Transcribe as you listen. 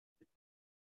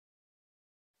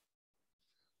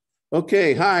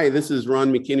Okay, hi, this is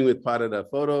Ron McKinney with Parada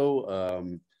Photo.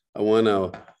 I want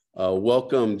to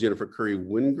welcome Jennifer Curry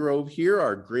Wingrove here,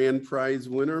 our grand prize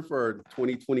winner for our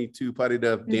 2022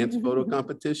 Parada Dance Photo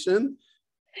Competition.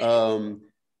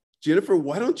 Jennifer,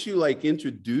 why don't you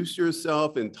introduce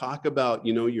yourself and talk about,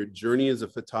 your journey as a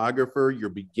photographer, your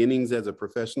beginnings as a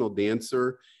professional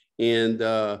dancer, and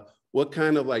what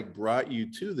kind of brought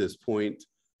you to this point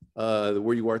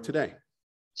where you are today?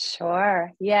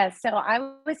 Sure. Yeah. So I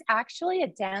was actually a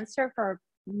dancer for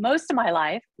most of my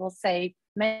life, we'll say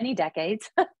many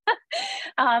decades.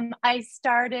 I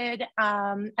started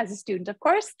as a student, of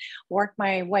course, worked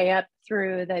my way up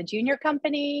through the junior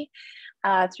company,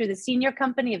 through the senior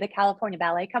company of the California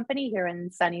Ballet Company here in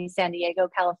sunny San Diego,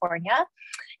 California,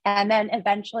 and then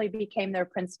eventually became their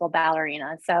principal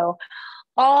ballerina. So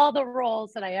all the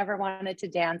roles that I ever wanted to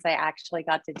dance, I actually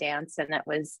got to dance, and it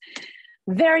was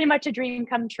very much a dream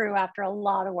come true after a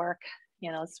lot of work,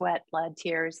 sweat, blood,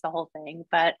 tears, the whole thing.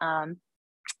 But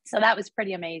so that was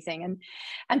pretty amazing.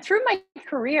 And through my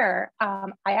career, I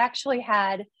actually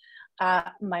had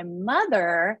my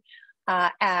mother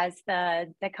as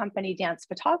the company dance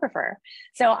photographer.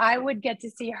 So I would get to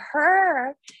see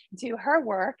her do her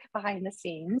work behind the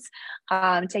scenes,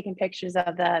 taking pictures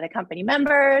of the company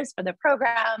members for the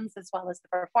programs, as well as the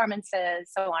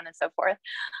performances, so on and so forth.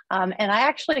 And I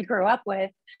actually grew up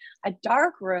with a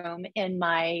dark room in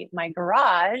my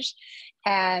garage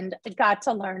and got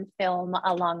to learn film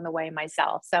along the way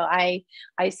myself. So I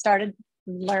started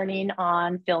learning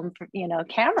on film,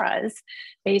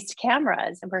 based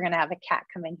cameras. And we're going to have a cat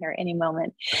come in here any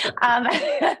moment.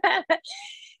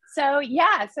 So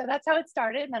that's how it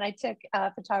started. And then I took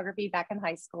photography back in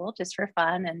high school just for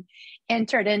fun and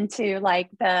entered into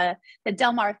the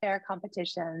Del Mar Fair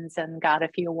competitions and got a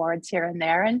few awards here and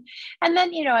there. And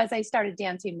then, as I started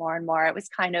dancing more and more, it was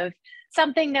kind of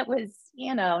something that was,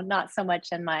 not so much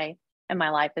in my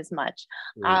life as much.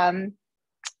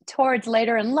 Towards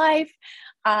later in life,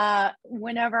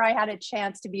 whenever I had a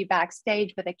chance to be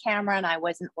backstage with a camera and I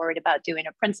wasn't worried about doing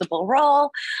a principal role,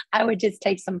 I would just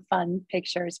take some fun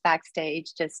pictures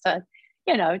backstage just to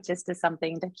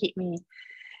something to keep me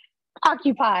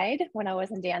occupied when I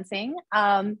wasn't dancing,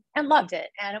 and loved it.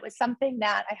 And it was something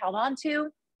that I held on to.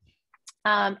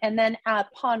 And then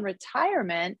upon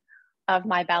retirement of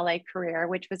my ballet career,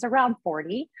 which was around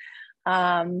 40,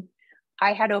 I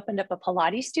had opened up a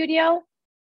Pilates studio.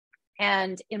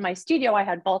 And in my studio, I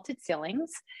had vaulted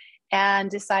ceilings and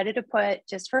decided to put,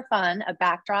 just for fun, a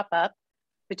backdrop up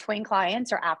between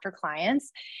clients or after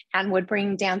clients, and would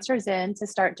bring dancers in to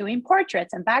start doing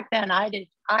portraits. And back then I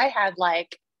had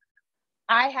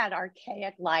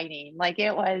archaic lighting.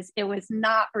 It was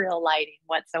not real lighting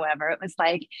whatsoever. It was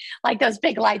like those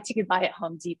big lights you could buy at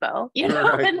Home Depot,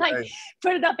 Right, and right.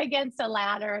 put it up against a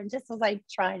ladder and just was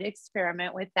trying to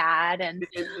experiment with that. And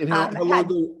How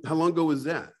long ago was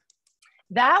that?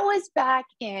 that was back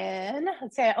in,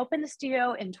 let's say I opened the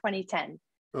studio in 2010.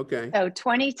 Okay. So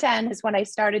 2010 is when I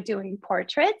started doing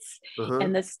portraits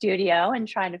in the studio and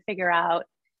trying to figure out,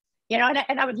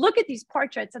 and I would look at these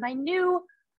portraits and I knew,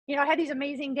 I had these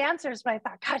amazing dancers, but I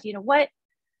thought, God,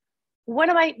 what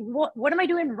am I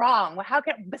doing wrong? Well,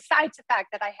 besides the fact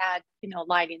that I had,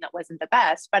 lighting that wasn't the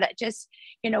best, but it just,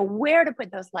 where to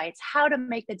put those lights, how to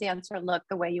make the dancer look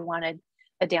the way you wanted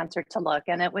a dancer to look.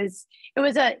 And it was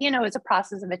a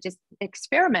process of it, just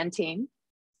experimenting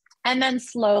and then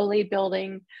slowly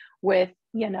building with,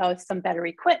 some better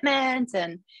equipment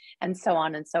and so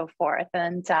on and so forth.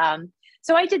 And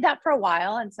so I did that for a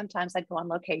while, and sometimes I'd go on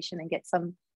location and get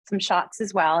some shots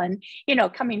as well. And,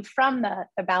 coming from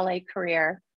the ballet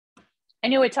career, I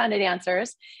knew a ton of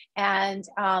dancers. And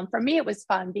for me, it was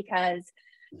fun because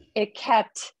it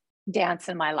kept dance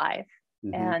in my life.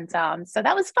 And so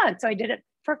that was fun. So I did it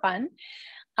for fun.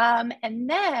 And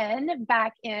then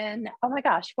back in, oh my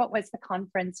gosh, what was the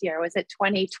conference year? Was it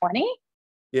 2020?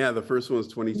 Yeah, the first one was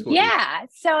 2020. Yeah.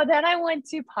 So then I went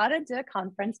to Parada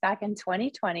conference back in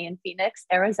 2020 in Phoenix,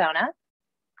 Arizona,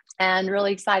 and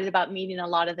really excited about meeting a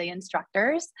lot of the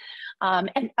instructors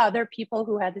and other people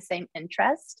who had the same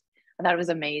interest. I thought it was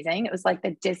amazing. It was like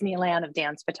the Disneyland of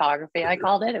dance photography, I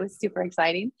called it. It was super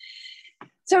exciting.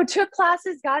 So took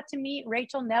classes, got to meet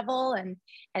Rachel Neville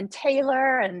and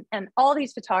Taylor and all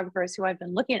these photographers who I've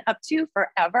been looking up to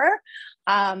forever.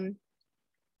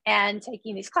 And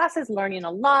taking these classes, learning a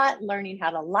lot, learning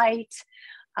how to light,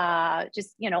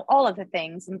 just, all of the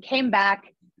things, and came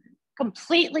back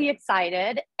completely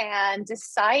excited and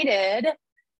decided,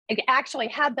 I actually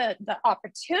had the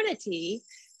opportunity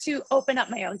to open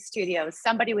up my own studio.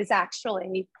 Somebody was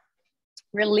actually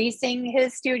releasing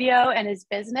his studio and his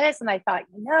business. And I thought,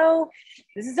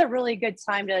 this is a really good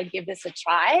time to give this a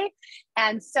try.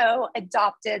 And so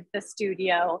adopted the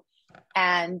studio,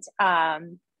 and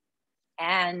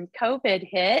COVID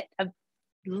hit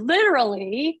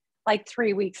literally like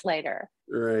 3 weeks later.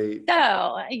 Right.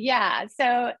 So, yeah.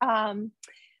 So,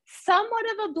 somewhat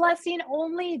of a blessing,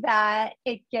 only that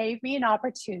it gave me an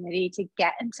opportunity to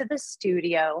get into the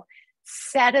studio,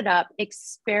 set it up,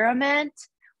 experiment,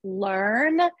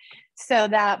 learn, so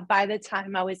that by the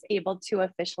time I was able to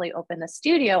officially open the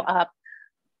studio up,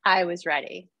 I was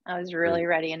ready. I was really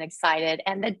ready and excited.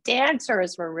 And the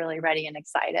dancers were really ready and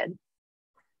excited.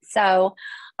 So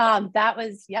that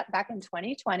was, back in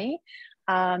 2020.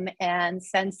 And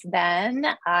since then,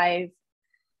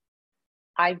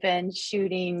 I've been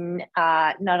shooting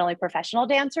not only professional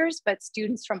dancers, but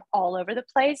students from all over the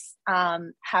place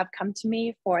have come to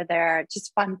me for their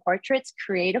just fun portraits,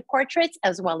 creative portraits,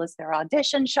 as well as their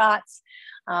audition shots,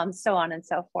 so on and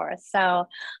so forth. So,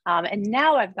 and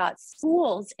now I've got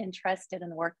schools interested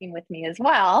in working with me as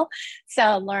well.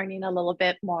 So learning a little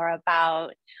bit more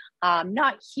about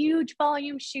not huge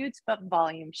volume shoots, but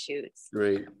volume shoots.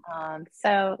 Right.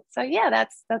 So yeah,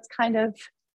 that's kind of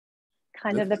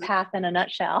the path in a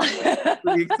nutshell.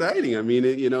 Pretty exciting. I mean,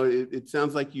 it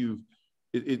sounds like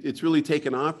it's really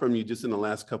taken off from you just in the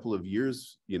last couple of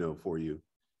years, for you.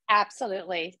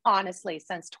 Absolutely. Honestly,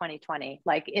 since 2020,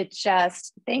 like it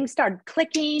just, things started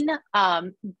clicking,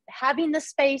 having the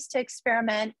space to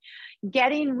experiment,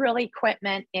 getting real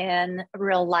equipment in,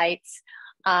 real lights,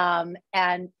 and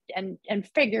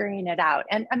figuring it out.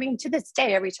 And I mean, to this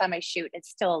day, every time I shoot, it's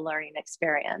still a learning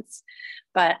experience.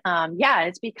 But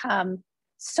it's become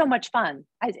so much fun.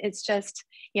 It's just,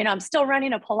 I'm still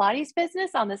running a Pilates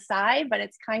business on the side, but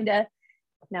it's kind of,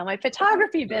 now my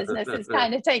photography business is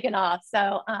kind of taken off.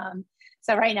 So,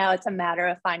 so right now it's a matter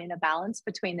of finding a balance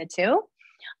between the two.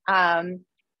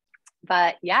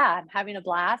 But yeah, I'm having a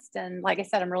blast. And like I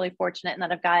said, I'm really fortunate in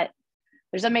that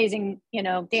there's amazing,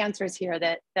 dancers here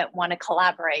that want to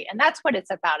collaborate. And that's what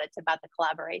it's about. It's about the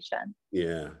collaboration.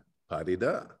 Yeah.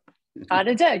 Padida.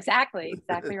 Padida, exactly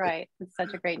right. It's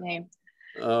such a great name.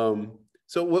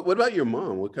 So what about your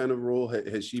mom? What kind of role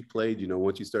has she played,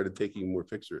 once you started taking more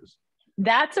pictures?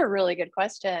 That's a really good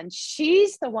question.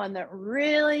 She's the one that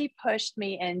really pushed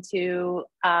me into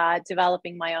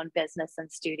developing my own business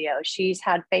and studio. She's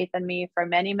had faith in me for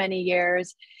many, many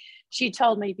years. She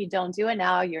told me, if you don't do it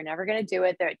now, you're never going to do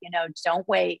it. Don't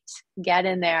wait, get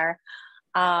in there.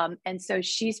 And so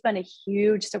she's been a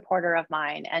huge supporter of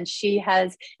mine. And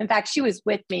in fact, she was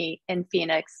with me in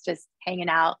Phoenix, just hanging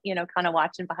out, kind of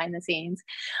watching behind the scenes.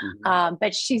 Mm-hmm.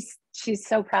 But she's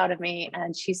so proud of me,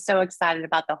 and she's so excited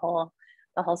about the whole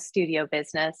studio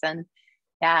business. And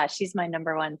yeah, she's my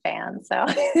number one fan. So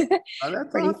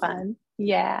that's pretty awesome. fun.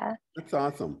 Yeah. That's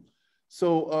awesome.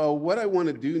 So what I want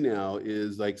to do now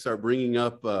is start bringing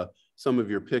up some of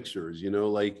your pictures,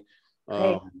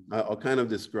 I'll kind of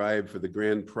describe for the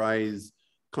grand prize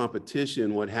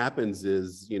competition. What happens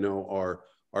is, the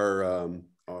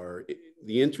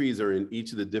entries are in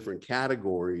each of the different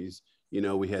categories.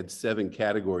 We had 7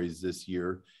 categories this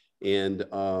year. And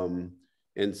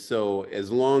so as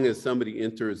long as somebody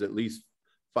enters at least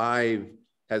 5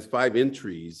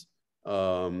 entries,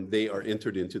 they are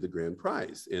entered into the grand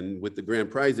prize. And with the grand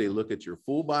prize, they look at your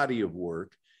full body of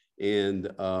work, and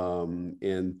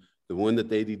the one that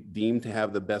they deem to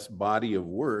have the best body of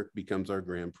work becomes our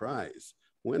grand prize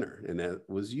winner. And that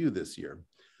was you this year.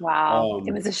 Wow.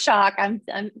 It was a shock. I'm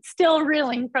still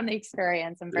reeling from the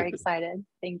experience. I'm very excited.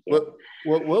 Thank you.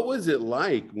 What was it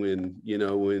like when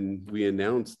we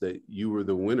announced that you were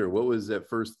the winner? What was that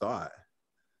first thought?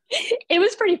 It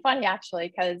was pretty funny,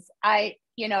 actually, because I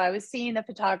was seeing the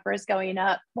photographers going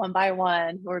up one by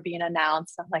one who were being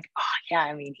announced. I'm like, oh yeah,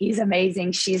 I mean, he's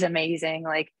amazing, she's amazing,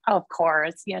 like, of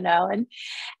course, and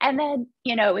then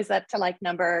it was up to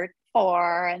number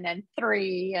 4 and then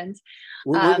 3, and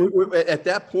at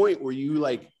that point were you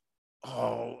like,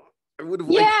 oh, I would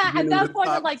have at that point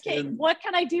I'm like, hey, what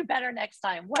can I do better next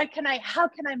time? How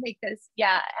can I make this?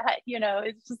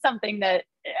 It's just something that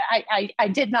I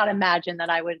did not imagine that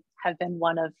I would have been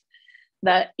one of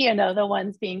the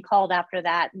ones being called after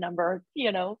that number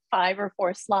 5 or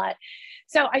 4 slot.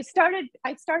 So I started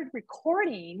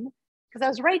recording, because I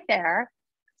was right there,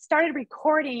 started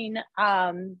recording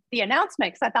the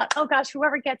announcement, because I thought, oh gosh,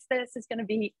 whoever gets this is going to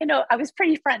be, I was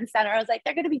pretty front and center. I was like,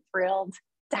 they're going to be thrilled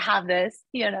to have this,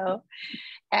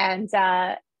 and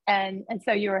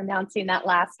so you were announcing that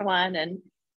last one, and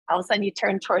all of a sudden you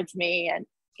turn towards me and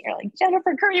you're like,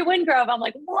 Jennifer Curry Wingrove. I'm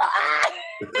like, what?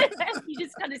 You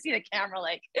just kind of see the camera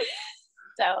like,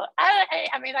 So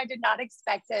I mean, I did not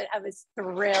expect it. I was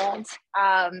thrilled.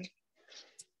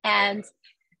 And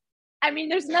I mean,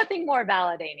 there's nothing more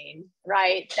validating,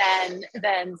 right,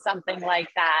 than something like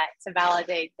that, to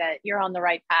validate that you're on the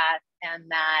right path, and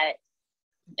that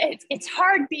it's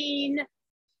hard being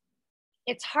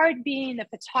the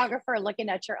photographer looking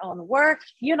at your own work.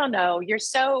 You don't know. You're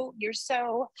so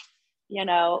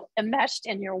enmeshed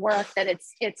in your work that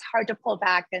it's hard to pull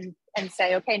back and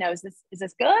say, okay, no, is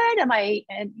this good? Am I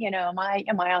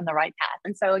on the right path?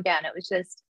 And so again, it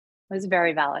was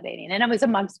very validating, and it was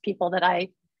amongst people that I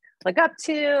look up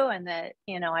to and that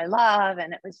I love,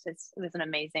 and it was an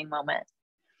amazing moment.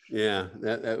 Yeah,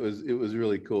 it was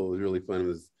really cool. It was really fun. It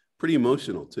was pretty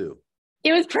emotional too.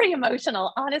 It was pretty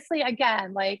emotional, honestly.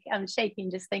 Again, like, I'm shaking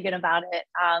just thinking about it.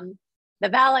 The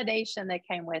validation that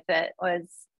came with it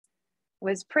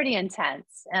was pretty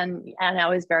intense, and I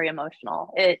was very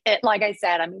emotional. It like I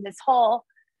said, I mean,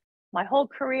 my whole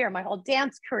career, my whole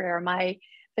dance career, my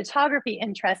photography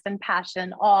interest and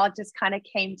passion all just kind of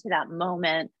came to that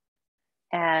moment,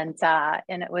 and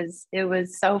it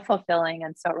was so fulfilling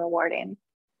and so rewarding.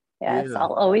 Yes, Yeah.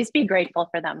 I'll always be grateful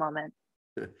for that moment.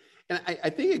 And I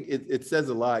think it says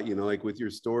a lot, like with your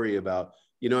story about,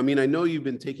 I mean, I know you've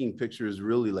been taking pictures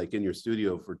really like in your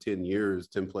studio for 10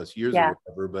 plus years Yeah.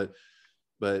 or whatever,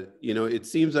 but it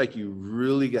seems like you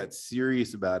really got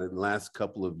serious about it in the last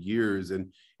couple of years.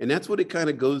 And that's what it kind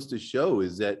of goes to show,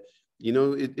 is that,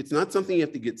 it's not something you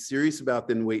have to get serious about,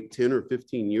 then wait 10 or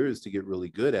 15 years to get really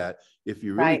good at. If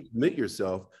you really commit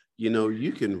yourself,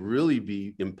 you can really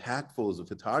be impactful as a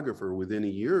photographer within a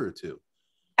year or two.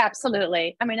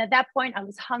 Absolutely. I mean, at that point, I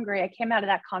was hungry. I came out of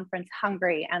that conference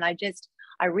hungry, and I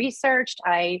researched.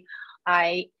 The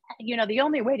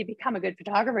only way to become a good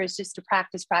photographer is just to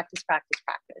practice.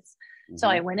 Mm-hmm. So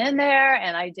I went in there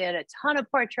and I did a ton of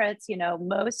portraits.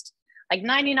 Most, like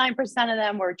 99% of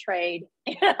them were trade,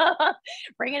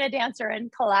 bringing a dancer in,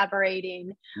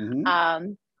 collaborating,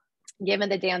 mm-hmm. Giving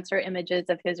the dancer images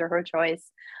of his or her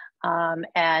choice,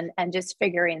 and just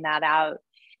figuring that out.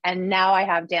 And now I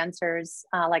have dancers,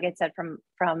 like I said, from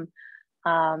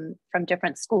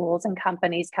different schools and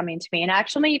companies coming to me and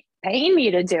actually paying me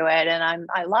to do it. And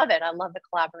I love it. I love the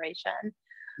collaboration.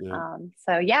 Yeah.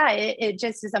 So yeah, it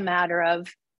just is a matter of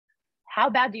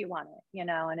how bad do you want it,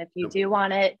 and if you do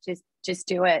want it, just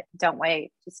do it. Don't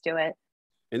wait, just do it.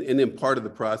 And then part of the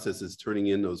process is turning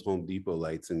in those Home Depot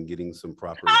lights and getting some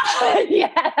proper.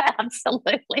 Yeah,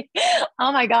 absolutely.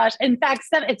 Oh my gosh. In fact,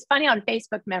 it's funny, on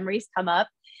Facebook, memories come up.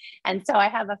 And so I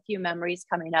have a few memories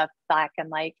coming up back in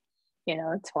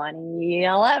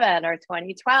 2011 or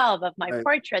 2012 of my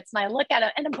portraits. And I look at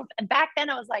it, and back then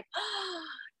I was like,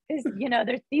 these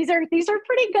are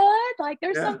pretty good. Like,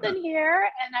 there's something here.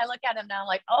 And I look at them now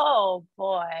like, oh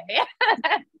boy.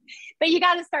 But you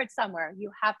got to start somewhere.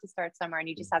 You have to start somewhere, and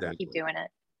you just have to keep doing it.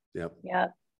 Yep.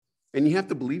 Yep. And you have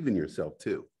to believe in yourself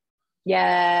too.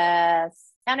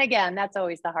 Yes. And again, that's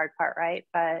always the hard part, right?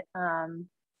 But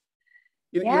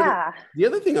the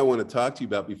other thing I want to talk to you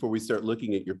about before we start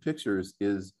looking at your pictures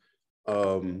is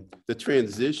the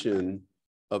transition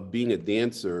of being a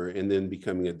dancer and then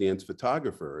becoming a dance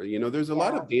photographer. There's a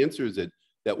lot of dancers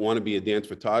that want to be a dance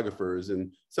photographers,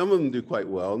 and some of them do quite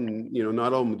well, and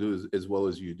not all of them do as well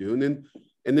as you do. And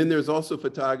then there's also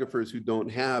photographers who don't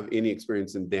have any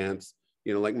experience in dance,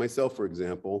 like myself, for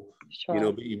example.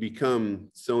 Sure. But you become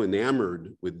so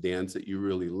enamored with dance that you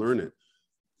really learn it.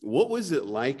 What was it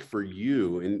like for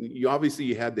you? And you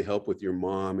had the help with your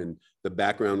mom and the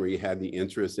background where you had the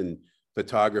interest in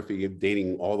photography,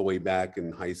 dating all the way back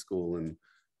in high school and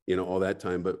all that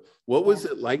time. But what was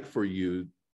it like for you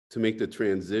to make the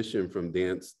transition from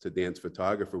dance to dance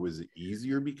photographer? Was it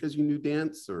easier because you knew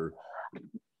dance, or?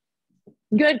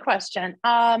 Good question.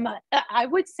 I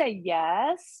would say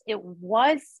yes. It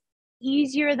was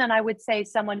easier than, I would say,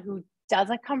 someone who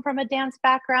doesn't come from a dance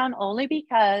background, only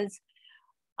because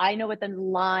I know what the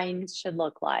lines should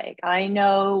look like. I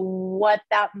know what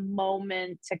that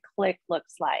moment to click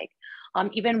looks like.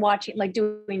 Even watching, like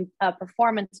doing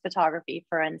performance photography,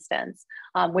 for instance,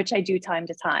 which I do time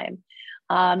to time.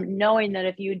 Knowing that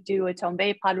if you do a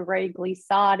tombe pas de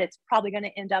glissade, it's probably going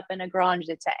to end up in a grand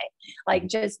jeté. Like,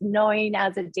 just knowing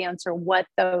as a dancer what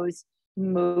those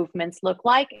movements look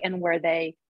like and where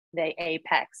they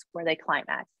apex, where they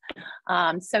climax.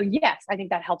 So yes, I think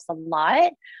that helps a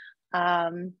lot.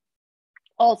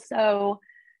 Also,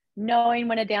 knowing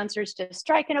when a dancer is just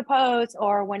striking a pose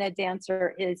or when a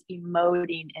dancer is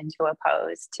emoting into a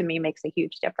pose, to me, makes a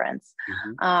huge difference.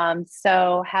 Mm-hmm.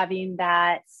 So having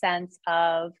that sense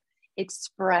of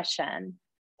expression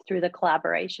through the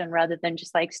collaboration rather than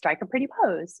just like strike a pretty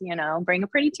pose, you know, bring a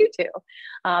pretty tutu.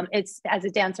 It's, as a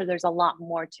dancer, there's a lot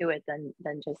more to it than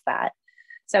just that.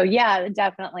 So yeah,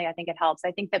 definitely, I think it helps.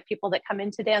 I think that people that come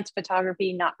into dance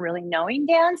photography not really knowing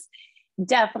dance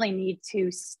definitely need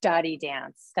to study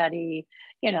dance, study,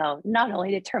 you know, not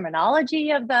only the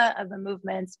terminology of the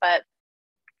movements, but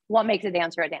what makes a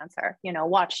dancer, you know,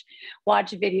 watch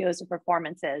videos of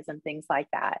performances and things like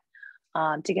that,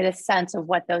 to get a sense of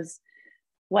what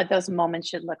those moments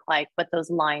should look like, what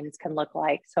those lines can look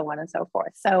like, so on and so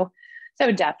forth. So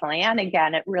definitely. And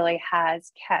again, it really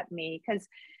has kept me, because,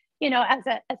 you know, as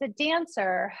a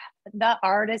dancer, the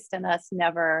artist in us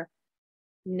never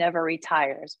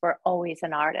retires. We're always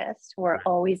an artist. We're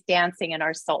always dancing in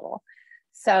our soul.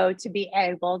 So to be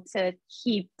able to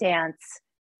keep dance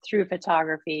through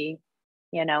photography,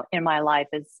 you know, in my life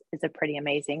is a pretty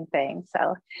amazing thing.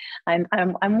 So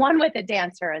I'm one with the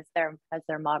dancer as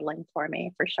they're modeling for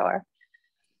me, for sure.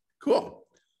 Cool.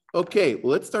 Okay,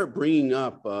 well, let's start bringing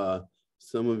up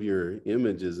some of your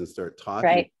images and start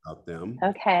talking about them.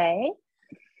 Okay.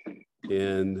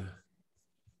 And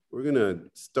we're gonna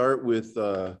start with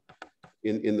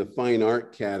in the fine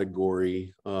art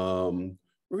category.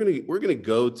 We're gonna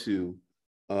go to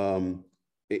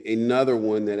another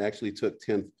one that actually took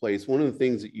 10th place. One of the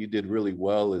things that you did really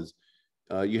well is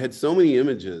you had so many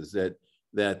images that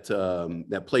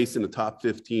placed in the top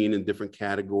 15 in different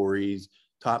categories,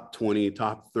 top 20,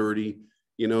 top 30.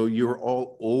 You know, you were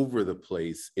all over the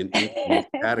place in each of these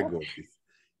categories.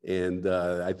 And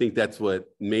I think that's what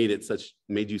made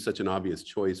you such an obvious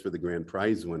choice for the grand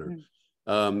prize winner.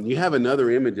 You have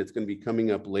another image that's going to be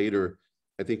coming up later,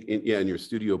 I think, in your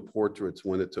studio portraits,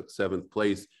 one that took 7th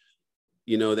place,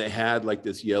 you know, that had like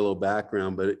this yellow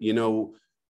background. But, you know,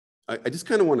 I just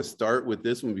kind of want to start with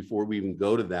this one before we even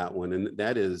go to that one. And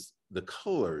that is the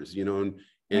colors, you know,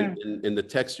 and the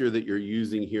texture that you're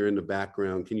using here in the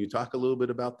background. Can you talk a little bit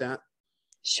about that?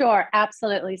 Sure,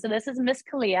 absolutely. So this is Miss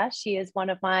Kalia. She is one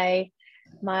of my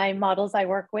models I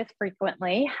work with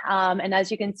frequently. And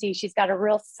as you can see, she's got a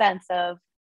real sense of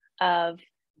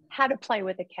how to play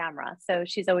with a camera. So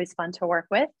she's always fun to work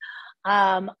with.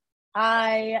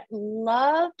 I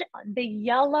loved the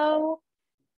yellow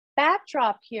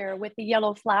backdrop here with the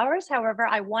yellow flowers. However,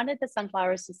 I wanted the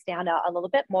sunflowers to stand out a little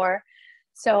bit more.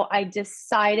 So I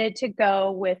decided to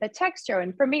go with a texture.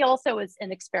 And for me also, it's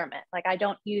an experiment. Like, I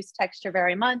don't use texture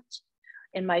very much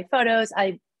in my photos.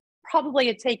 I probably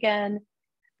had taken,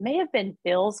 may have been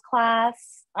Bill's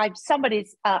class,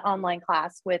 somebody's online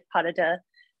class with how to do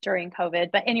during COVID.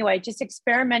 But anyway, just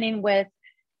experimenting with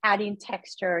adding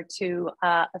texture to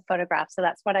a photograph. So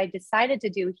that's what I decided to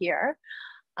do here.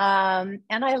 And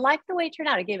I liked the way it turned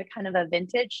out. It gave it kind of a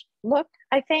vintage look,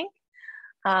 I think.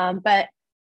 But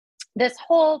this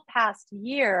whole past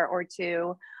year or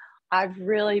two, I've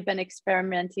really been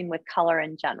experimenting with color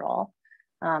in general.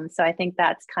 So I think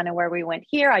that's kind of where we went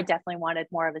here. I definitely wanted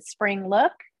more of a spring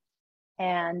look,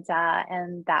 and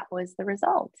that was the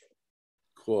result.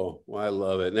 Cool. Well, I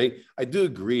love it. And I do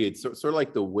agree. It's sort of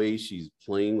like the way she's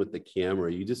playing with the camera.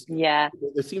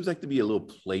 There seems like to be a little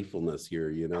playfulness here,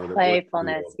 you know.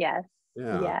 Playfulness, yes.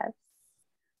 Yeah. Yes.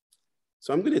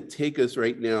 So I'm going to take us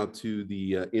right now to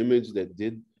the image that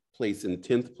did place in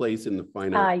 10th place in the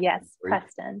final. Yes,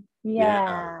 Preston.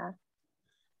 Yeah.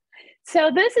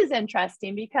 So this is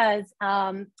interesting because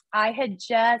I had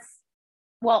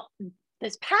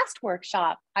this past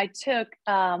workshop, I took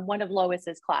one of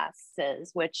Lois's classes,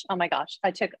 which, oh my gosh,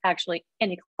 I took actually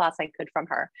any class I could from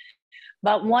her.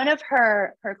 But one of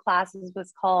her classes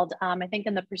was called, I think,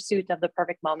 In the Pursuit of the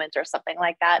Perfect Moment or something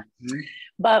like that. Mm-hmm.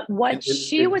 But what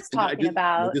she was talking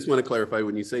about. I just want to clarify,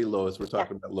 when you say Lois, we're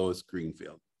talking about Lois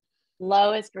Greenfield.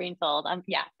 Lois Greenfield. I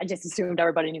just assumed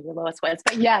everybody knew who Lois was,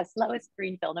 but yes, Lois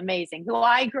Greenfield, amazing. Who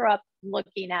I grew up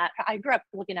looking at. I grew up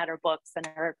looking at her books and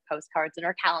her postcards and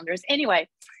her calendars. Anyway,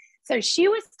 so she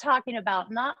was talking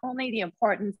about not only the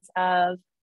importance of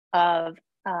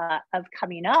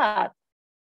coming up,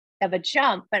 of a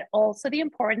jump, but also the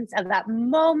importance of that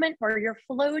moment where you're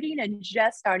floating and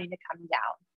just starting to come down.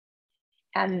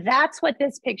 And that's what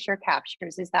this picture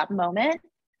captures, is that moment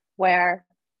where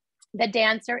the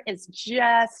dancer is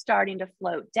just starting to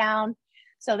float down.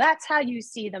 So that's how you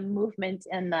see the movement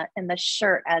in the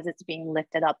shirt as it's being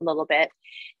lifted up a little bit.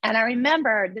 And I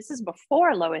remember, this is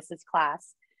before Lois's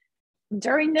class,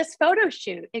 during this photo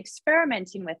shoot,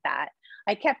 experimenting with that.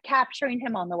 I kept capturing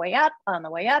him on the way up.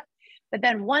 But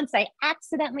then once I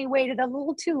accidentally waited a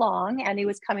little too long and he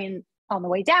was coming on the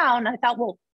way down, I thought,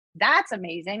 well, that's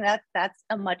amazing. That's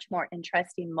a much more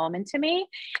interesting moment to me.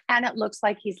 And it looks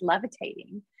like he's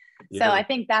levitating. Yeah. So I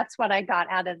think that's what I got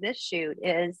out of this shoot,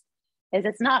 is is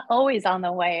it's not always on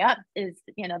the way up is,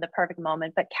 you know, the perfect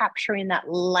moment, but capturing that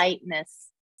lightness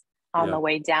on Yeah. the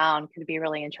way down could be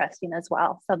really interesting as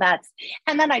well. So that's,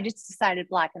 and then I just decided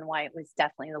black and white was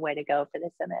definitely the way to go for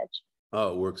this image.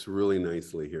 Oh, it works really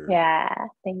nicely here. Yeah,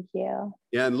 thank you.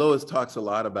 Yeah, and Lois talks a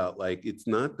lot about like it's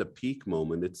not the peak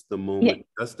moment, it's the Yeah, moment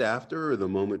just after or the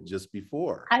moment just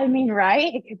before. I mean,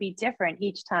 right? It could be different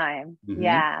each time. Mhm.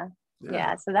 Yeah. Yeah.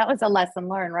 Yeah. So that was a lesson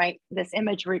learned, right? This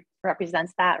image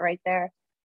represents that right there.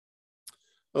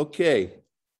 Okay,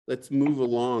 let's move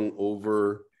along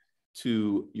over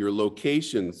to your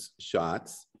locations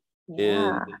shots. And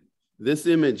Yeah. this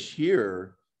image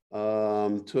here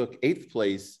took 8th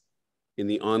place in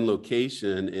the on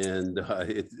location, and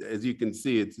it's, as you can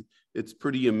see, it's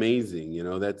pretty amazing. You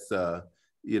know, that's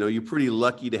you know, you're pretty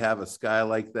lucky to have a sky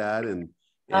like that, and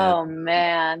Oh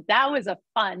man, that was a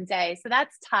fun day. So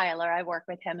that's Tyler. I work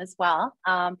with him as well,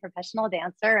 professional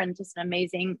dancer and just an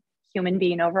amazing human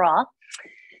being overall.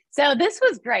 So this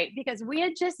was great because we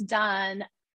had just done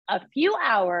a few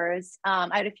hours. I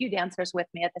had a few dancers with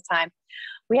me at the time.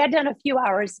 We had done a few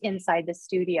hours inside the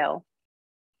studio,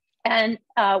 and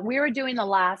we were doing the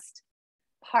last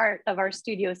part of our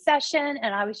studio session.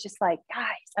 And I was just like, guys,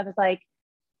 I was like,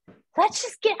 let's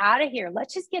just get out of here.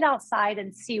 Let's just get outside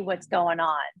and see what's going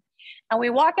on. And we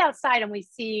walk outside and we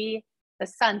see the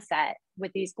sunset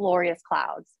with these glorious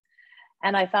clouds.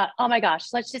 And I thought, oh my gosh,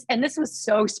 let's just, and this was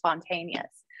so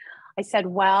spontaneous. I said,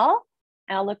 well,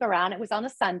 and I'll look around. It was on a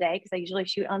Sunday because I usually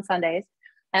shoot on Sundays.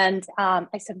 And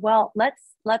I said, well,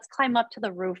 let's climb up to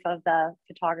the roof of the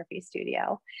photography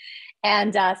studio.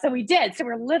 And so we did. So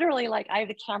we're literally like, I have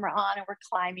the camera on and we're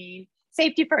climbing.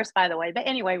 Safety first, by the way. But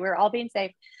anyway, we're all being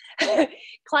safe.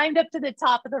 Climbed up to the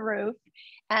top of the roof.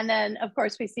 And then, of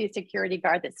course, we see a security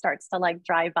guard that starts to like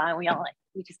drive by. And we all like,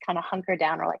 we just kind of hunker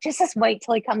down. We're like, just wait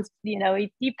till he comes, you know,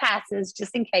 he passes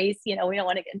just in case, you know, we don't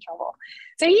want to get in trouble.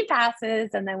 So he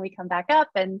passes and then we come back up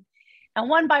and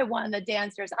one by one, the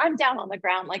dancers, I'm down on the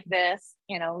ground like this,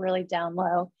 you know, really down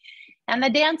low. And the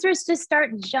dancers just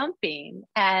start jumping.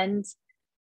 And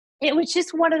it was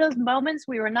just one of those moments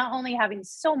we were not only having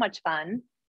so much fun,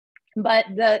 but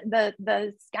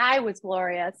the sky was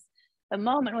glorious. The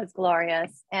moment was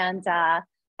glorious. And I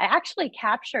actually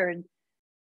captured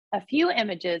a few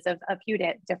images of a few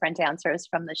different dancers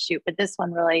from the shoot, but this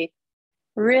one really,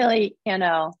 really, you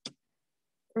know,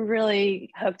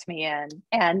 really hooked me in.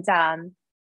 And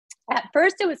at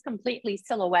first it was completely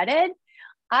silhouetted.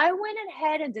 I went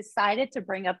ahead and decided to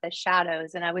bring up the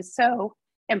shadows, and I was so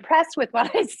impressed with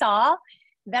what I saw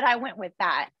that I went with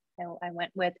that. So I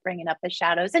went with bringing up the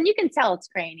shadows, and you can tell it's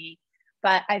grainy,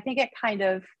 but I think it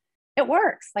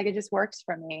works. Like it just works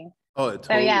for me. oh, it So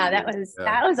totally yeah, is. Yeah.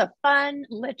 that was a fun,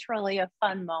 literally a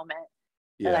fun moment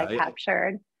that Yeah, I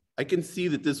captured. I can see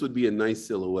that this would be a nice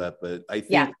silhouette, but I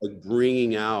Yeah. think like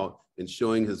bringing out and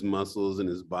showing his muscles and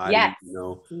his body, Yes. you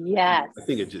know, Yes. I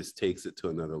think it just takes it to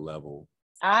another level.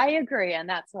 I agree, and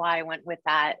that's why I went with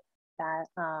that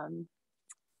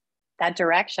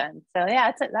direction. So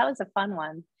yeah, that was a fun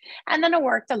one. And then it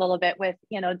worked a little bit with,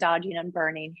 you know, dodging and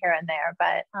burning here and there,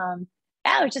 but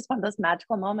yeah, it was just one of those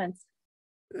magical moments,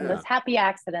 Yeah. those happy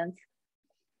accidents.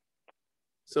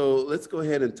 So let's go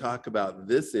ahead and talk about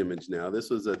this image now. This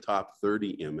was a top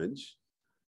 30 image.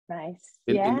 Nice.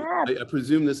 And Yeah. I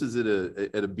presume this is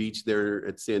at a beach there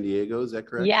at San Diego. Is that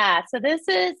correct? Yeah. So this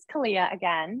is Kalia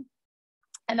again.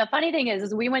 And the funny thing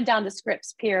is we went down to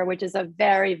Scripps Pier, which is a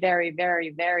very, very,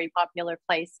 very, very popular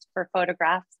place for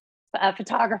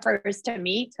photographers to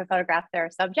meet to photograph their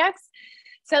subjects.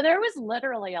 So there was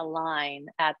literally a line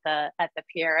at the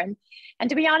pier, and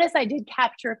to be honest, I did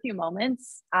capture a few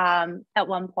moments at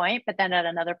one point, but then at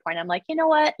another point, I'm like, you know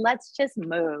what? Let's just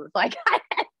move. Like,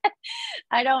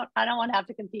 I don't want to have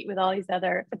to compete with all these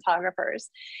other photographers.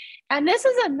 And this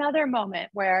is another moment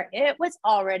where it was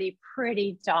already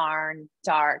pretty darn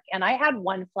dark, and I had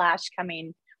one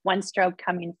stroke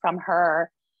coming from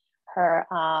her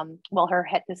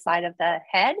head, the side of the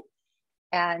head,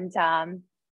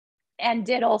 and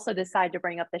did also decide to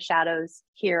bring up the shadows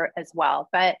here as well.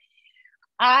 But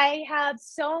I have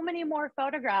so many more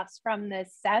photographs from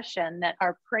this session that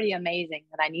are pretty amazing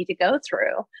that I need to go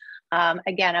through.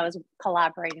 Again, I was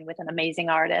collaborating with an amazing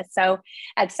artist. So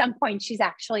at some point she's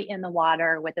actually in the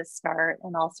water with a skirt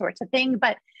and all sorts of things.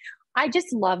 But I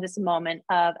just love this moment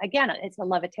of, again, it's a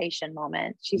levitation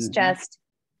moment. She's just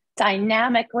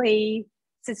dynamically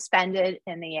suspended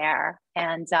in the air.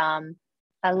 And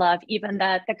I love even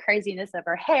the craziness of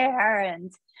her hair.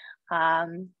 And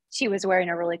she was wearing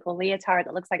a really cool leotard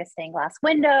that looks like a stained glass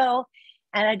window.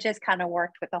 And it just kind of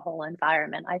worked with the whole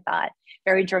environment. I thought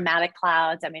very dramatic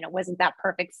clouds. I mean, it wasn't that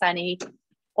perfect sunny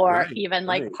or Right, even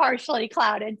like right. partially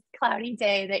cloudy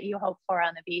day that you hope for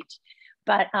on the beach.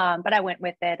 But I went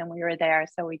with it and we were there.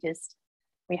 So we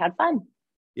had fun.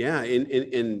 Yeah,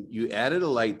 and you added a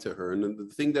light to her. And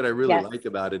the thing that I really Yes. like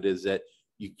about it is that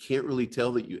you can't really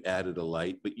tell that you added a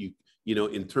light, but you know,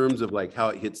 in terms of like how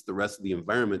it hits the rest of the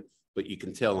environment, but you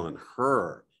can tell on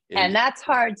her. And And that's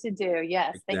hard to do.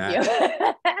 Yes. Thank you.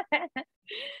 exactly.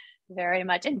 Very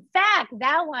much. In fact,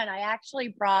 that one I actually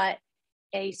brought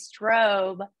a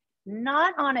strobe,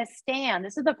 not on a stand.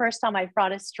 This is the first time I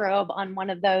brought a strobe on one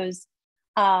of those,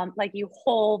 like you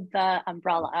hold the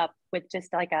umbrella up with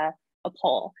just like a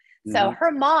pole. So Mhm.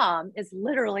 her mom is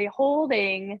literally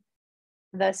holding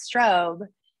the strobe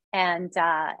and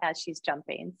as she's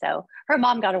jumping. So her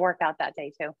mom got to work out that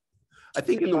day too, I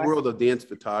think for in the sure. world of dance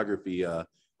photography,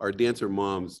 our dancer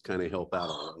moms kind of help out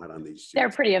a lot on these They're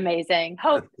shoots. pretty amazing.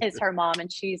 Hope is her mom,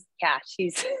 and she's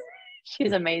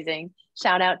she's amazing.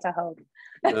 Shout out to Hope.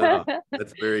 Oh,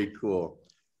 that's very cool.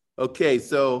 Okay,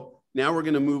 so now we're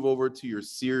going to move over to your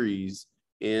series.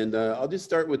 And I'll just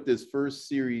start with this first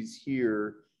series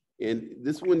here. And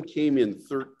this one came in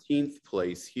 13th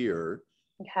place here.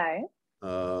 Okay.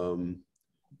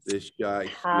 This guy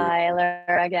here. Tyler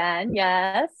again.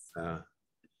 Yes. Uh,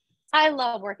 I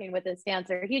love working with this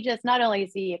dancer. He just not only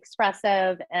is he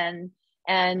expressive and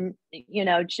you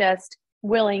know just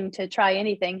willing to try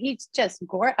anything. He's just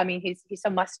I mean, he's a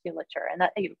musculature and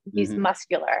that he's mhm.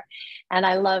 muscular, and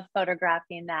I love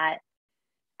photographing that.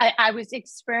 I was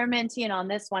experimenting on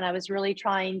this one. I was really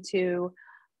trying to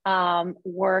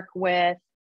work with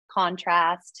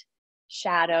contrast,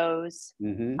 shadows,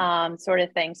 Mhm. sort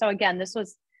of thing. So again, this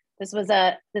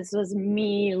was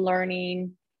me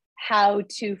learning how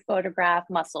to photograph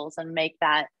muscles and make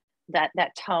that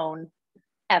tone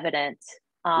evident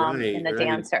in Right, the right.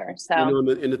 dancer. You know,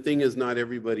 So and the thing is, not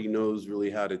everybody knows really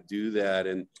how to do that,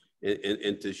 and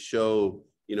to show,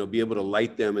 you know, be able to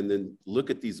light them and then look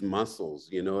at these muscles.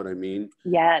 You know what I mean?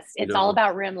 yes, You it's all know,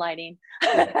 about rim lighting.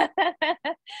 yeah.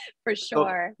 For So,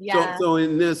 sure. so, Yeah. so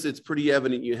in this, it's pretty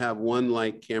evident you have one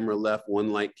light camera left,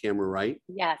 one light camera right.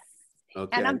 Yes. And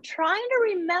Okay. I'm trying to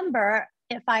remember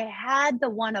if I had the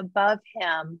one above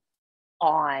him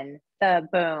on the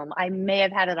boom. I may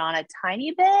have had it on a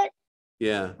tiny bit.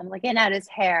 Yeah. I'm looking at his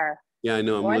hair. Yeah, I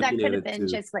know. I'm Or that looking could at have it been too.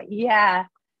 just like, yeah.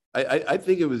 I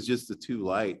think it was just the two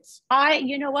lights.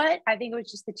 You know what? I think it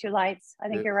was just the two lights. I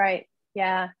think Yeah. you're right.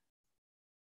 Yeah.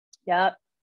 Yep.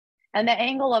 And the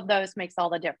angle of those makes all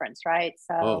the difference, right?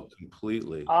 So Oh,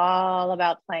 completely. all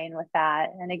about playing with that.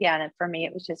 And again, for me,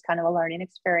 it was just kind of a learning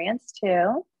experience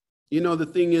too. You know, the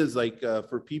thing is, like,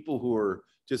 for people who are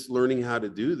just learning how to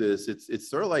do this, it's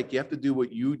sort of like you have to do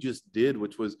what you just did,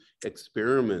 which was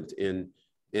experiment. And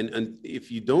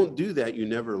if you don't do that, you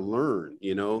never learn,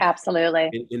 you know. Absolutely.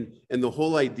 And the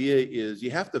whole idea is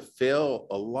you have to fail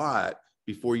a lot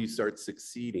before you start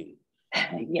succeeding.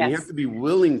 And you have Yes. to be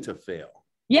willing to fail.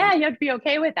 Yeah, you have to be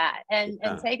okay with that and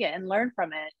Yeah. take it and learn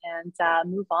from it and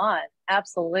move on.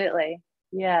 Absolutely.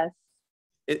 Yes.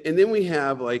 And then we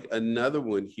have like another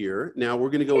one here. Now we're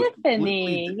going to go with Tiffany.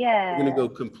 we're going to Yeah. go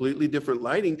completely different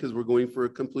lighting because we're going for a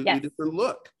completely Yes. different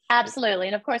look. Absolutely.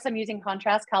 And of course, I'm using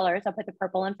contrast colors. I'll put the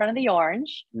purple in front of the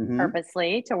orange Mm-hmm.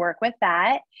 purposely to work with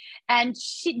that. And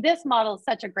this model is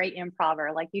such a great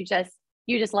improver. Like you just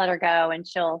let her go and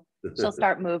she'll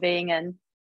start moving and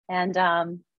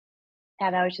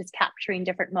I was just capturing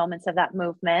different moments of that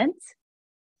movement.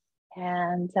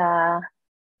 And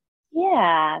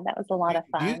yeah, that was a lot of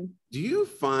fun. Do you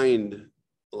find,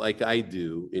 like I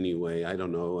do anyway, I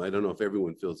don't know if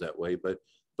everyone feels that way, but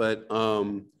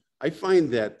I find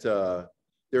that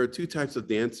there are two types of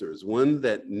dancers. One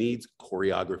that needs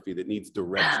choreography, that needs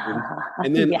direction,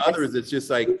 and then Yes. others it's just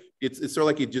like it's sort of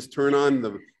like you just turn on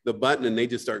the button and they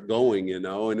just start going, you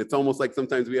know. And it's almost like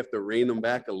sometimes we have to rein them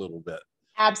back a little bit.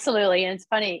 Absolutely. And it's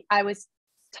funny. I was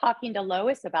talking to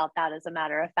Lois about that as a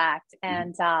matter of fact.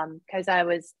 And because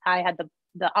I had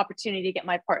the opportunity to get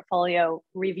my portfolio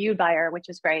reviewed by her, which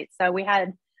is great. So we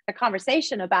had a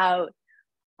conversation about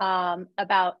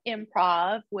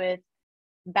improv with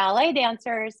ballet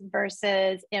dancers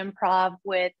versus improv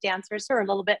with dancers who are a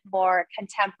little bit more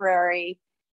contemporary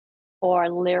or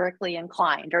lyrically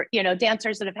inclined, or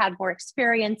dancers that have had more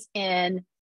experience in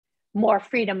more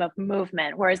freedom of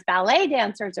movement, whereas ballet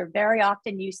dancers are very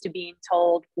often used to being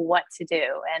told what to do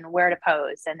and where to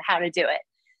pose and how to do it.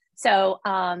 So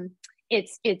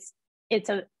it's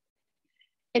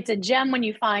a gem when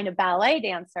you find a ballet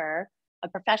dancer, a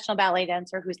professional ballet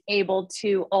dancer who's able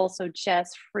to also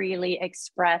just freely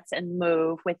express and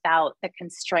move without the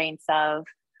constraints of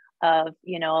a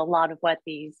lot of what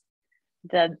these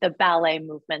the ballet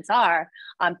movements are.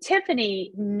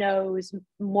 Tiffany knows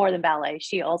more than ballet.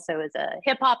 She also is a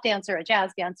hip hop dancer, a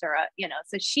jazz dancer,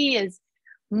 so she is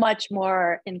much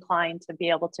more inclined to be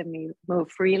able to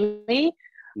move freely,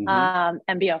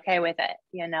 and be okay with it.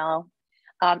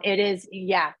 It is,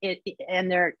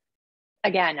 and they're,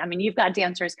 again, I mean, you've got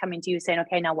dancers coming to you saying,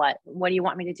 okay, now what do you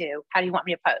want me to do? How do you want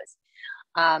me to pose?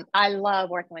 I love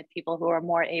working with people who are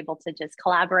more able to just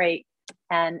collaborate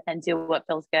and do what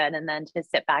feels good, and then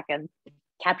just sit back and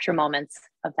capture moments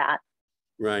of that.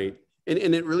 Right.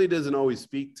 And it really doesn't always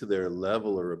speak to their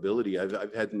level or ability.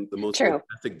 I've had the most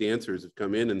fantastic dancers have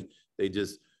come in and they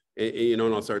just, and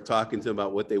I'll start talking to them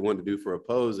about what they want to do for a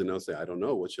pose, and they'll say, I don't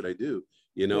know, what should I do?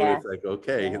 And it's like,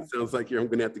 okay, it sounds like I'm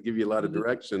going to have to give you a lot of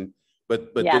direction,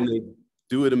 but then they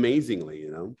do it amazingly,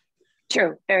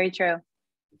 True. Very true.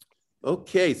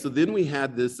 Okay. So then we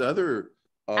had this other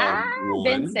one.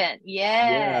 Vincent.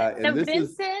 Yeah. And so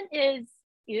Vincent is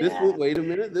this one, wait a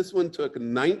minute. This one took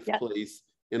 9th place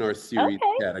in our series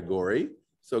category.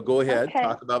 So go ahead,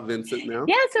 talk about Vincent now.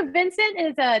 Yeah, so Vincent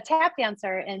is a tap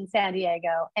dancer in San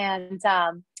Diego. And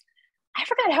I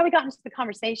forgot how we got into the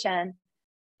conversation,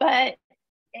 but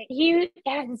he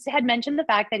had mentioned the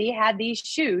fact that he had these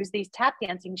shoes, these tap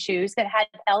dancing shoes that had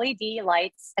LED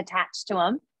lights attached to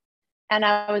them. And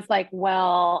I was like,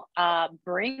 well,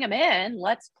 bring them in,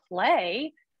 let's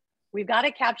play. We've got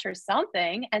to capture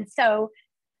something. And so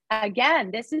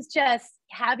again, this is just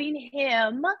having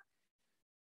him.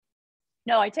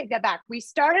 No, I take that back. We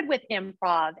started with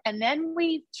improv, and then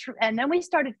we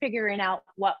started figuring out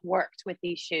what worked with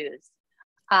these shoes.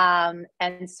 And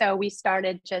so we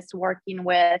started just working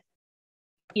with,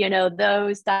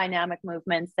 those dynamic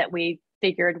movements that we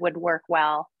figured would work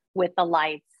well with the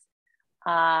lights,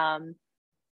 and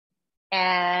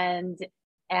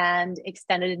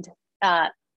extended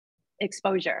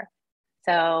exposure.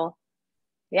 So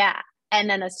yeah, and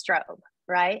then a strobe,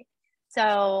 right?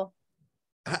 So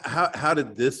how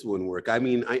did this one work? I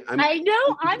mean, I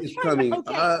know I'm coming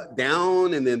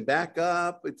down and then back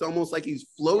up. It's almost like he's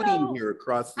floating here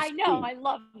across the screen. I know, I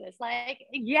love this. Like,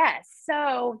 yes.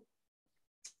 So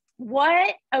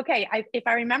what? Okay, if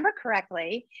I remember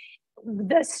correctly,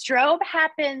 the strobe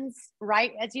happens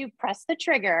right as you press the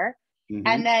trigger,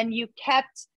 and then you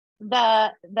kept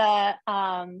the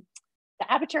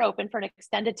aperture open for an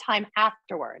extended time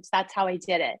afterwards. That's how I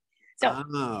did it. So I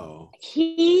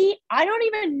don't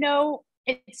even know.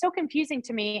 It's so confusing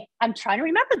to me. I'm trying to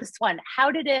remember this one.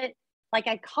 How did it, like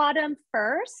I caught him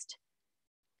first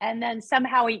and then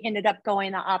somehow he ended up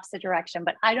going the opposite direction,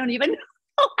 but I don't even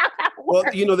know how that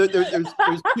works. Well,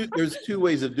 there's two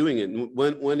ways of doing it.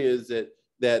 One is that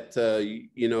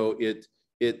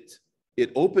it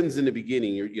opens in the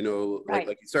beginning, like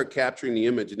you start capturing the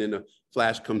image and then a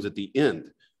flash comes at the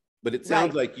end. But it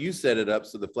sounds like you set it up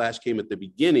so the flash came at the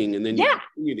beginning and then you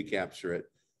continue to capture it.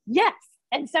 Yes.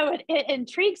 And so it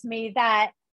intrigues me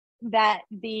that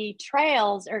the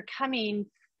trails are coming,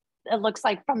 it looks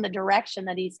like, from the direction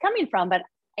that he's coming from, but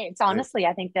it's honestly,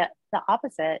 I think that the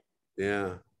opposite.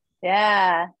 Yeah.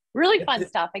 Yeah. Really fun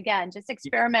stuff. Again, just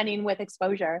experimenting with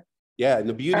exposure. Yeah, and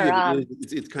the beauty of it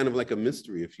is it's kind of like a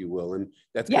mystery, if you will. And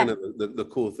that's kind of the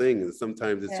cool thing is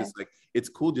sometimes it's just like, it's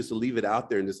cool just to leave it out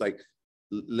there and just like,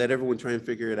 let everyone try and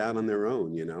figure it out on their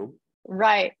own,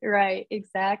 Right,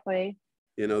 exactly.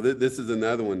 This is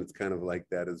another one that's kind of like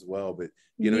that as well. But,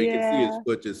 you can see his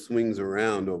foot just swings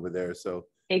around over there. So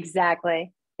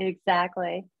Exactly.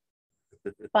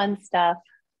 Fun stuff.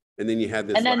 And then you had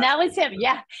this. And then that was him.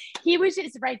 Yeah. He was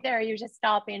just right there. He was just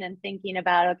stopping and thinking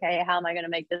about, okay, how am I going to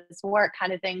make this work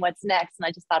kind of thing? What's next? And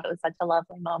I just thought it was such a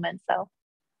lovely moment. So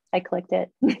I clicked it.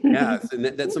 Yes. And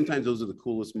that sometimes those are the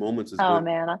coolest moments. When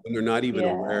they're not even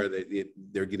aware that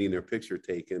they're getting their picture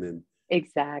taken. And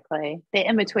exactly. The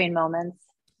in-between moments,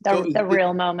 the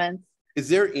real moments. Is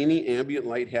there any ambient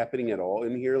light happening at all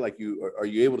in here? Like are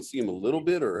you able to see him a little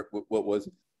bit, or what was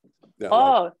that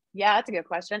like? Yeah, that's a good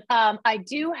question. I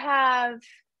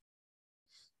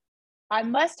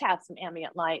must have some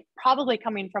ambient light probably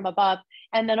coming from above.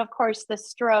 And then of course the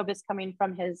strobe is coming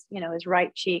from his, his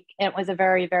right cheek. And it was a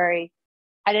very,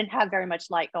 I didn't have very much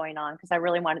light going on because I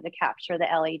really wanted to capture the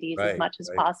LEDs as much as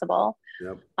possible.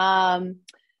 Yep.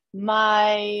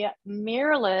 My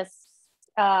mirrorless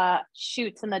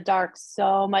shoots in the dark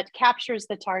so much, captures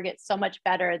the target so much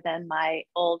better than my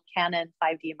old Canon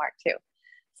 5D Mark II.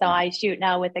 So I shoot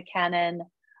now with the Canon,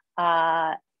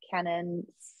 what am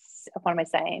I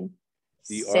saying?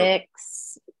 R6.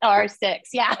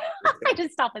 Yeah, I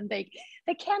just stop and think.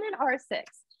 The Canon R6,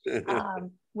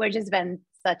 which has been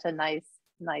such a nice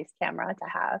camera to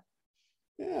have.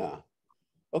 Yeah.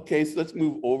 Okay, so let's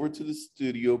move over to the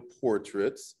studio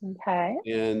portraits. Okay.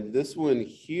 And this one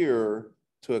here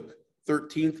took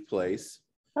 13th place.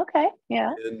 Okay.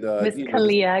 Yeah. And Miss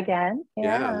Kalia again.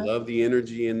 yeah, I Yeah. love the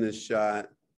energy in this shot.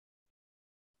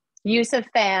 Use of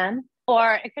fan,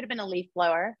 or it could have been a leaf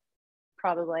blower,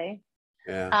 probably.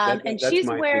 Yeah, And that's she's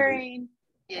my wearing,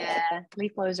 yeah,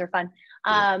 leaf blowers are fun.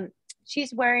 Yeah.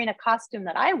 She's wearing a costume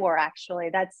that I wore,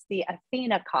 actually. That's the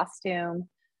Athena costume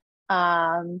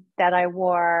that I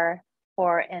wore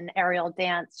for an aerial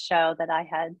dance show that I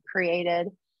had created.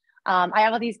 I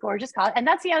have all these gorgeous costumes. And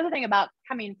that's the other thing about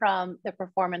coming from the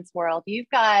performance world.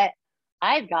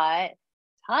 I've got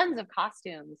tons of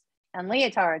costumes and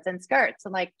leotards and skirts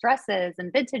and like dresses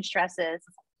and vintage dresses.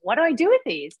 What do I do with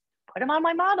these? Put them on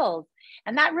my models.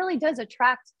 And that really does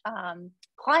attract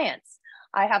clients.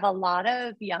 I have a lot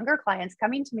of younger clients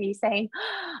coming to me saying,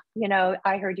 you know,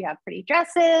 I heard you have pretty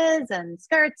dresses and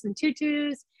skirts and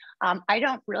tutus. I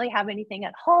don't really have anything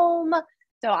at home.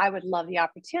 So I would love the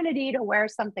opportunity to wear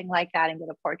something like that and get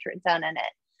a portrait done in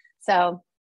it. So,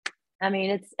 I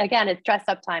mean, it's dress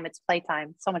up time. It's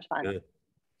playtime. So much fun. Yeah.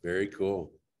 Very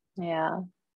cool. Yeah.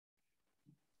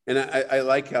 And I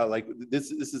like how like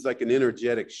this is like an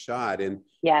energetic shot. And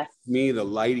yes, to me, the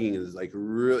lighting is like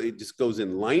really, it just goes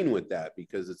in line with that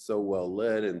because it's so well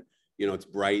lit and, you know, it's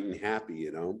bright and happy,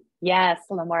 you know? Yes,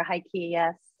 a little more high key,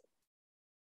 yes.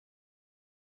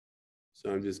 So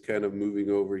I'm just kind of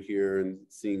moving over here and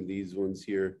seeing these ones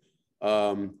here.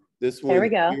 This one there we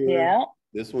go. Here, yeah.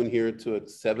 This one here took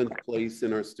 7th place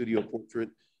in our studio portrait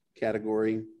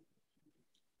category.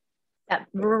 That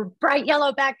bright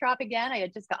yellow backdrop again. I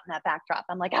had just gotten that backdrop.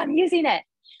 I'm like, I'm using it.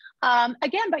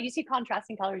 Again, but you see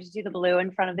contrasting colors. You see the blue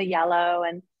in front of the yellow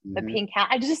and the pink hat.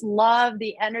 I just love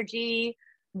the energy,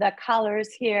 the colors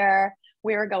here.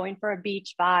 We were going for a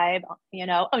beach vibe, you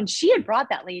know. Oh, and she had brought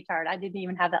that leotard. I didn't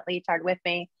even have that leotard with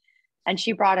me. And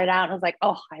she brought it out and I was like,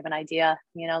 oh, I have an idea.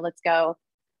 You know, let's go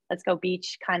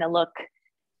beach kind of look.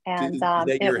 And is that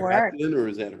it your worked. hat then, or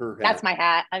is that her hat? That's my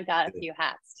hat. I've got a few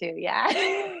hats too. Yeah.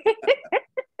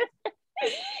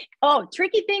 Oh,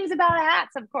 tricky things about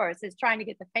hats, of course, is trying to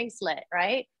get the face lit,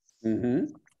 right? Mm-hmm.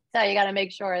 So you got to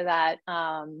make sure that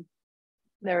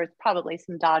there's probably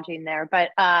some dodging there, but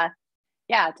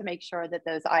yeah, to make sure that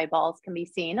those eyeballs can be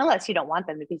seen, unless you don't want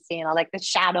them to be seen. I like the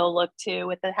shadow look too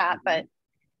with the hat, but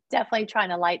definitely trying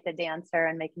to light the dancer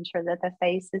and making sure that the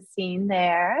face is seen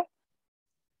there.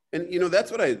 And you know,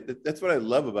 that's what I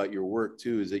love about your work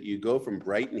too, is that you go from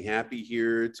bright and happy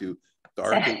here to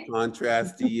dark and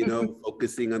contrasty, you know,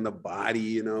 focusing on the body,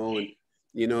 you know, and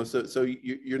you know, so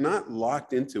you're not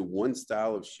locked into one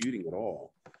style of shooting at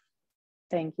all.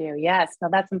 Thank you. Yes, no,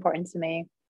 that's important to me.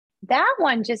 That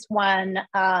one just won.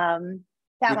 That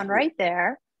one right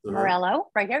there, Morello,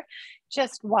 right here,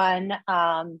 just won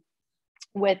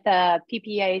with the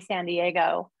PPA San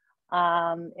Diego.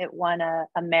 It won a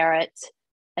merit,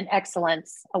 an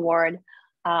excellence award.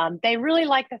 They really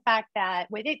like the fact that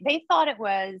they thought it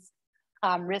was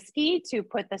risky to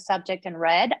put the subject in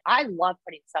red. I love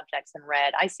putting subjects in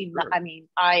red.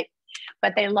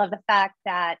 But they love the fact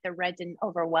that the red didn't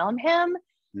overwhelm him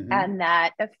and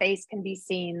that the face can be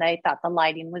seen. They thought the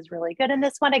lighting was really good. And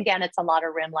this one, again, it's a lot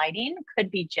of rim lighting. Could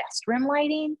be just rim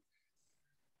lighting.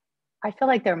 I feel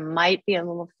like there might be a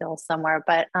little fill somewhere,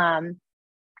 but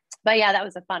yeah, that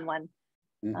was a fun one.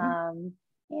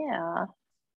 Yeah.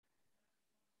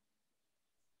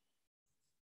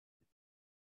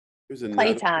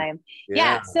 Playtime.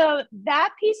 Yeah. So that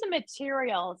piece of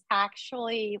material is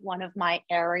actually one of my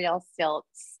aerial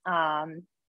silks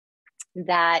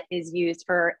that is used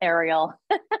for aerial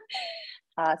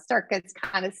circuits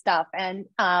kind of stuff. And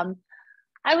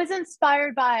I was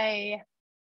inspired by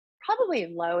probably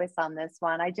Lois on this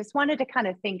one. I just wanted to kind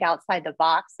of think outside the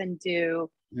box and do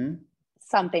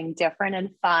something different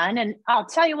and fun. And I'll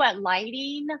tell you what,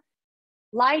 lighting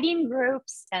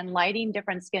groups and lighting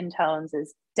different skin tones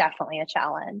is definitely a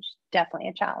challenge.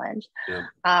 Yeah.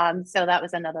 So that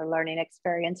was another learning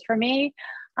experience for me.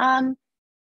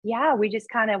 Yeah, we just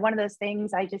kind of, one of those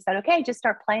things, I just said, okay, just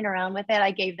start playing around with it. I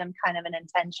gave them kind of an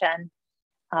intention.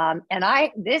 And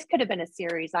this could have been a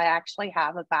series. I actually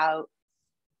have about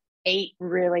 8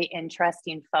 really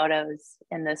interesting photos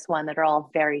in this one that are all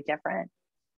very different.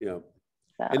 Yeah.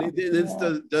 So, and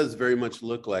it does very much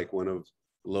look like one of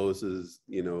Lois's,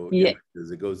 you know,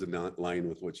 images. It goes in line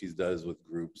with what she does with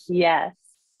groups. Yes.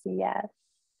 Yes.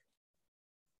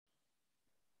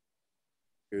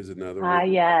 Here's another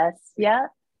one. Yes. Yeah.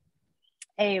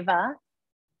 Ava,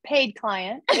 paid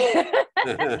client. This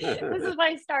is when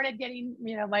I started getting,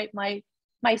 you know, my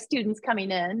students coming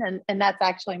in, and that's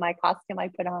actually my costume I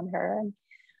put on her.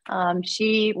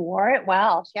 She wore it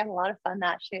well. She had a lot of fun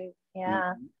that shoot.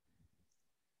 Yeah. Mhm.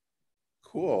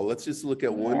 Cool. Let's just look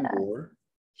at one more.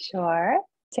 Sure.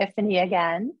 Tiffany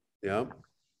again. Yep.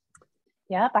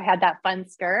 Yep. I had that fun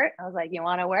skirt. I was like, you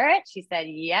want to wear it? She said,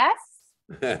 yes.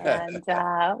 And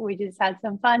we just had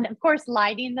some fun. Of course,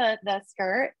 lighting the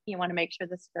skirt. You want to make sure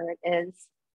the skirt is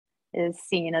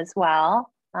seen as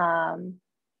well.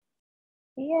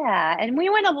 Yeah. And we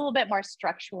went a little bit more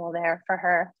structural there for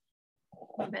her,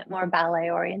 a bit more ballet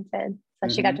oriented. So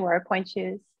she got to wear point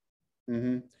shoes.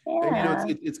 And Yeah.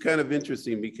 it's kind of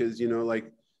interesting because,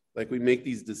 like we make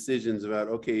these decisions about,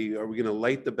 okay, are we going to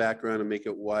light the background and make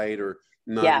it white, or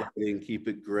not lighting, keep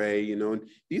it gray, and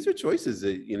these are choices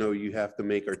that, you have to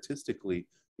make artistically,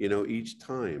 each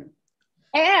time.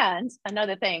 And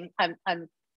another thing, I'm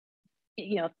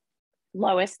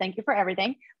Lois, thank you for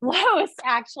everything. Lois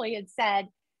actually had said,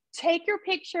 take your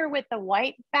picture with the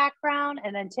white background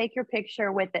and then take your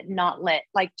picture with it not lit.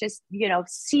 Like, just,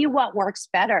 see what works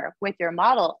better with your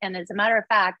model. And as a matter of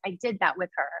fact, I did that with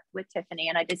her, with Tiffany,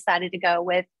 and I decided to go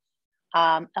with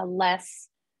a less,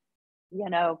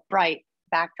 bright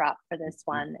backdrop for this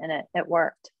one. And it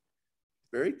worked.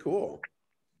 Very cool.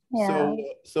 Yeah.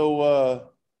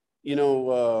 So,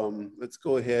 let's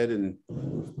go ahead and,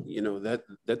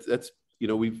 that's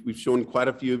we've shown quite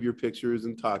a few of your pictures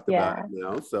and talked about it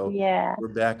now. So we're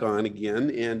back on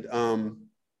again. And,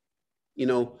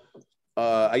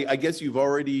 I guess you've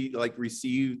already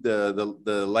received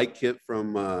the light kit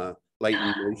from Light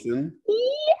in Motion.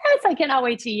 Yes, I cannot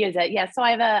wait to use it. Yeah, so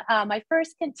I have my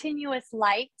first continuous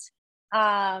light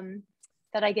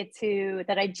that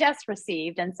I just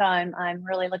received, and so I'm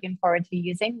really looking forward to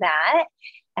using that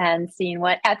and seeing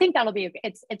what I think that'll be.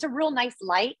 It's a real nice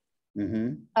light.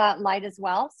 Light as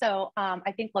well. So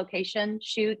I think location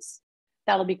shoots,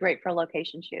 that'll be great for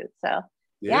location shoots. So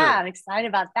yeah, I'm excited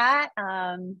about that.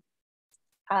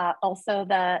 Also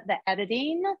the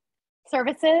editing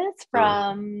services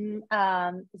from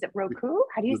is it Roku?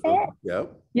 How do you say it?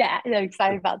 Yeah, I'm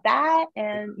excited about that.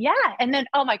 And and then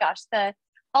oh my gosh,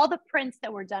 all the prints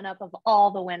that were done up of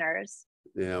all the winners.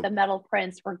 The metal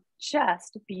prints were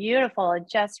just beautiful. It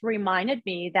just reminded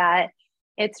me that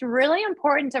it's really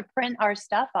important to print our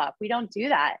stuff up. We don't do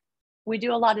that. We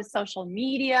do a lot of social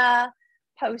media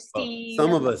posting.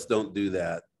 Some of us don't do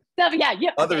that. So,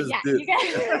 Others do.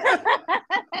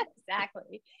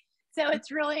 Exactly. So it's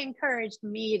really encouraged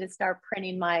me to start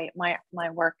printing my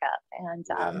work up. And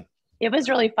it was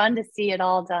really fun to see it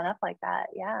all done up like that.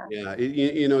 Yeah.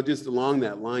 Yeah. Just along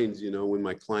that lines, when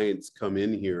my clients come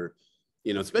in here,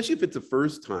 especially if it's the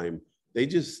first time, they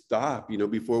just stop,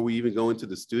 before we even go into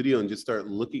the studio and just start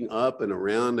looking up and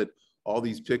around at all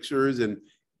these pictures. And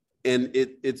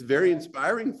it's very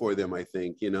inspiring for them, I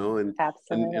think, and,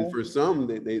 absolutely. And for some,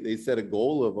 they set a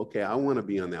goal of, okay, I want to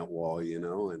be on that wall,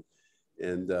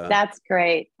 and that's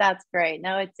great. That's great.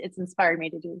 No, it's inspired me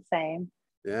to do the same.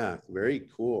 Yeah. Very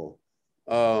cool.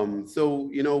 So,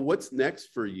 what's next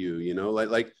for you,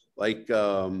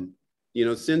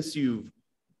 since you've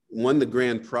won the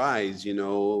grand prize,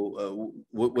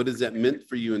 what has that meant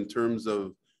for you in terms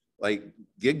of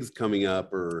gigs coming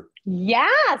up? Or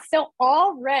so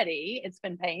already it's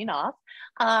been paying off.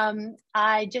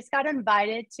 I just got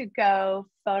invited to go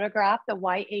photograph the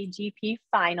YAGP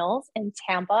finals in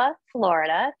Tampa,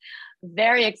 Florida.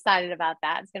 Very excited about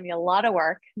that. It's going to be a lot of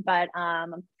work, but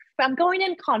I'm going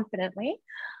in confidently.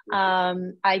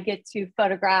 I get to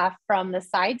photograph from the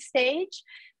side stage.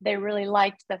 They really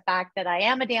liked the fact that I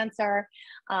am a dancer,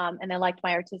 and they liked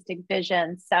my artistic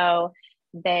vision. So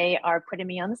they are putting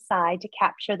me on the side to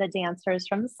capture the dancers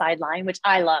from the sideline, which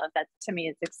I love. That to me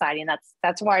is exciting.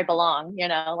 That's where I belong,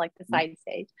 like the side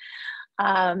stage.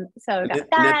 So got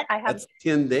that. That's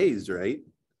 10 days, right?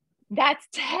 That's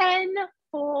 10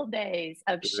 full days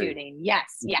of shooting.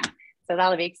 Yes. Yeah. So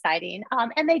that'll be exciting.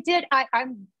 And they did,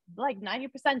 I'm like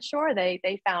 90% sure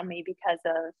they found me because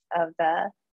of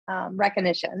the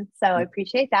recognition. So I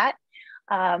appreciate that.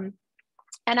 And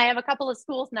I have a couple of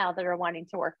schools now that are wanting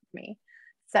to work with me.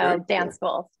 So dance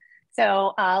schools.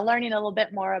 So learning a little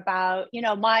bit more about,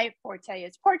 my forte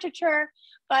is portraiture,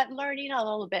 but learning a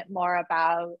little bit more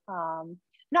about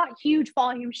not huge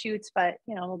volume shoots, but,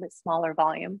 a little bit smaller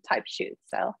volume type shoots.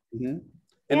 So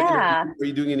And are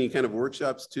you doing any kind of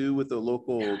workshops too with the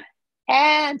local?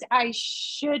 And I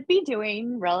should be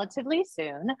doing relatively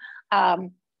soon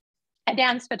a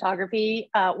dance photography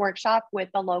workshop with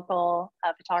the local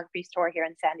photography store here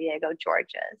in San Diego,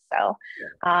 Georgia. So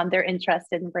they're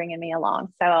interested in bringing me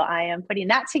along. So I am putting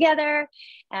that together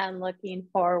and looking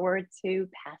forward to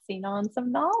passing on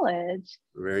some knowledge.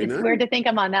 Very it's nice. weird to think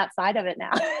I'm on that side of it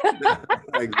now.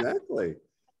 Exactly.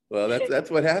 Well, that's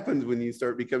what happens when you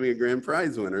start becoming a grand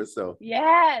prize winner. So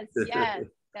Yes, yes,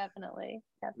 definitely,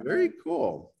 definitely. very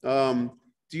cool.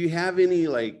 Do you have any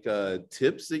like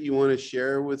tips that you want to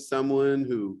share with someone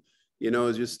who, you know,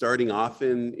 is just starting off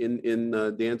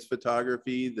in dance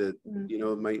photography that, Mm. you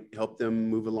know, might help them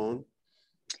move along?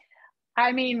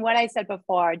 I mean, what I said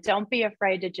before, don't be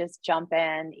afraid to just jump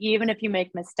in, even if you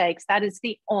make mistakes. That is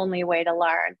the only way to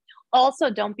learn. Also,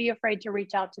 don't be afraid to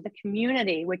reach out to the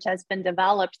community, which has been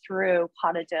developed through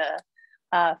Pas de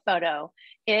Deux photo.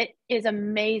 It is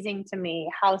amazing to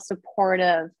me how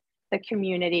supportive the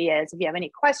community is. If you have any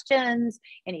questions,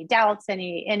 any doubts,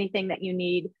 anything that you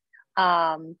need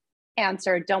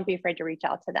answered, don't be afraid to reach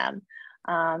out to them,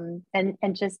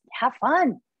 and just have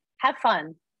fun. Have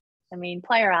fun. I mean,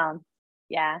 play around.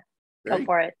 Yeah, go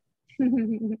for it.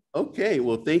 Okay,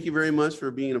 well, thank you very much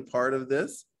for being a part of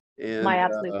this. And My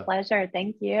absolute pleasure.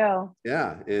 Thank you.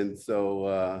 yeah, and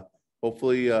so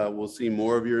hopefully we'll see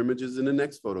more of your images in the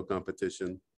next photo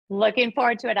competition. Looking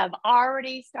forward to it. I've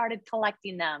already started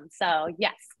collecting them. So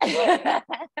yes.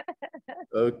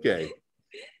 Okay,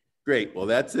 great. Well,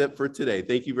 that's it for today.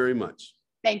 Thank you very much.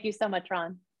 Thank you so much,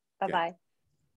 Ron. Bye-bye. Okay.